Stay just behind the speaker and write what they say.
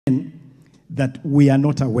that we are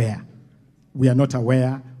not aware. We are not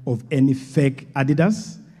aware of any fake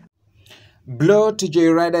Adidas. Blow to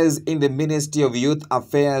joyriders in the Ministry of Youth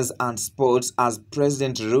Affairs and Sports as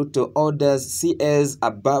President Ruto orders CS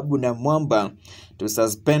Ababu Namwanba to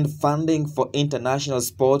suspend funding for international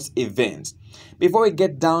sports events. Before we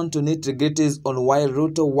get down to nitty-gritties on why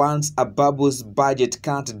Ruto wants Ababu's budget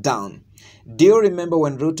cut down, do you remember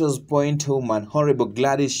when Ruto's point woman, Honorable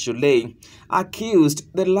Gladys Shulei,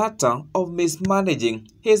 accused the latter of mismanaging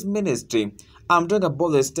his ministry? I'm talking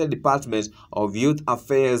about the State Department of Youth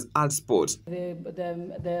Affairs and Sports.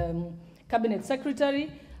 The Cabinet Secretary,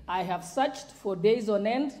 I have searched for days on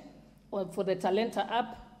end for the Talenta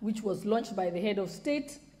app, which was launched by the head of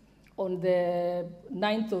state on the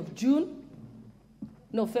 9th of June.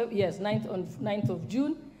 No, yes, 9th of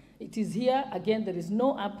June. It is here. Again, there is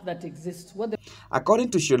no app that exists.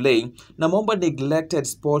 According to Shulei, Namwanba neglected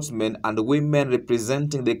sportsmen and women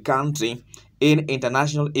representing the country in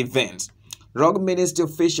international events. Rogue ministry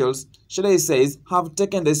officials, Shulei says, have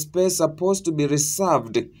taken the space supposed to be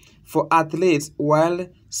reserved for athletes while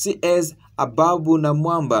CS Ababu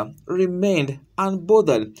Namwanba remained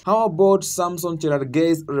unbothered. How about Amason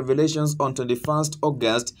Kingi's revelations on 21st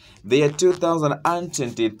August, the year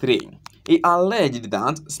 2023? He alleged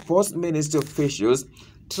that sports ministry officials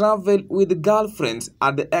traveled with girlfriends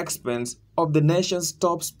at the expense of the nation's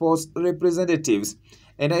top sports representatives.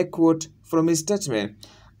 And I quote from his statement,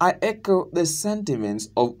 "I echo the sentiments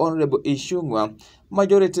of Honorable Ishungwa,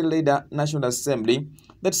 Majority Leader, National Assembly,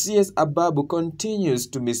 that CS Ababu continues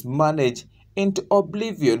to mismanage into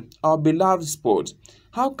oblivion our beloved sport.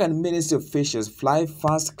 How can ministry officials fly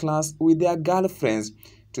first class with their girlfriends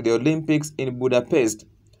to the Olympics in Budapest,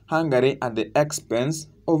 Hungary at the expense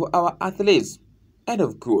of our athletes?" End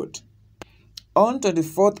of quote. On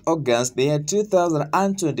 24th August, the year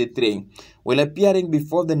 2023, while appearing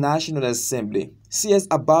before the National Assembly, CS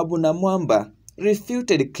Ababu Namwanba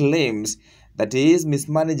refuted claims that he is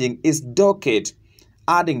mismanaging his docket,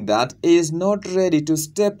 adding that he is not ready to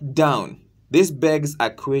step down. This begs a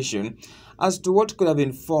question as to what could have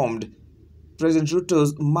informed President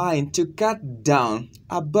Ruto's mind to cut down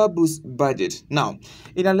Ababu's budget. Now,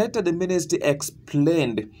 in a letter, the ministry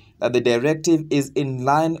explained that the directive is in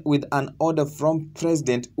line with an order from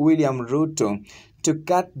President William Ruto to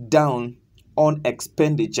cut down on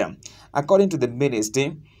expenditure. According to the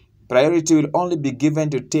ministry, priority will only be given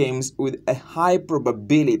to teams with a high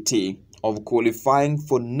probability of qualifying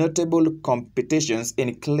for notable competitions,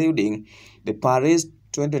 including the Paris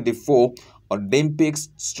 2024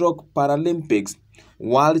 Olympics/Paralympics,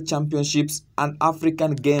 World Championships, and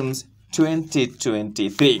African Games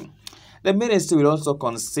 2023. The ministry will also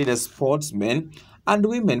consider sportsmen and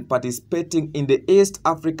women participating in the East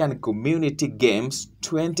African Community Games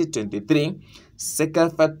 2023,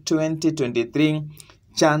 CECAFA 2023,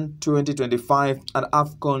 CHAN 2025, and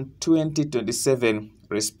AFCON 2027,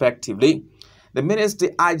 respectively. The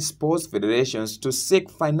ministry urged sports federations to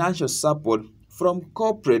seek financial support from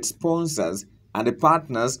corporate sponsors and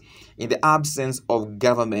partners in the absence of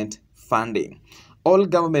government funding. All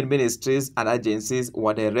government ministries and agencies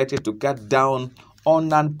were directed to cut down on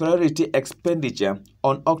non-priority expenditure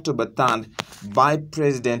on October 3rd by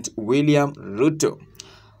President William Ruto.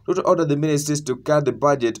 Ruto ordered the ministries to cut the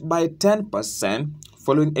budget by 10%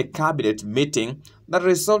 following a cabinet meeting that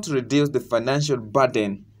resulted to reduce the financial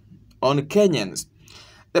burden on Kenyans.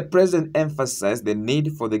 The president emphasized the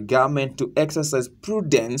need for the government to exercise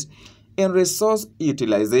prudence in resource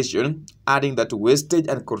utilization, adding that wastage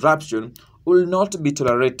and corruption will not be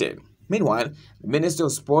tolerated. Meanwhile, the Ministry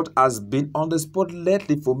of Sport has been on the spot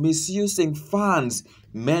lately for misusing funds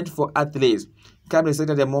meant for athletes. Cabinet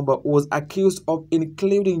Secretary Namwanba was accused of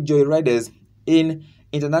including joyriders in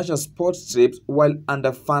international sports trips while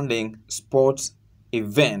underfunding sports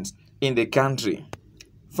events in the country.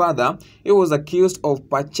 Further, he was accused of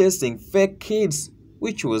purchasing fake kits,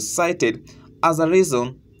 which was cited as a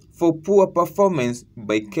reason for poor performance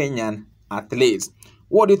by Kenyan athletes.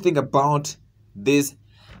 What do you think about this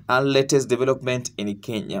latest development in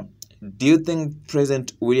Kenya? Do you think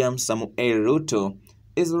President William Ruto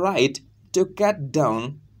is right to cut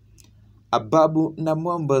down Ababu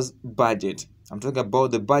Namwanba's budget? I'm talking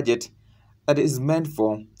about the budget that is meant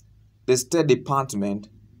for the State Department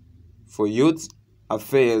for Youth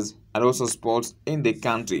Affairs and also sports in the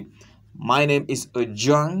country. My name is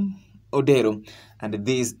Ojang Odero and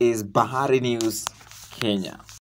this is Bahari News, Kenya.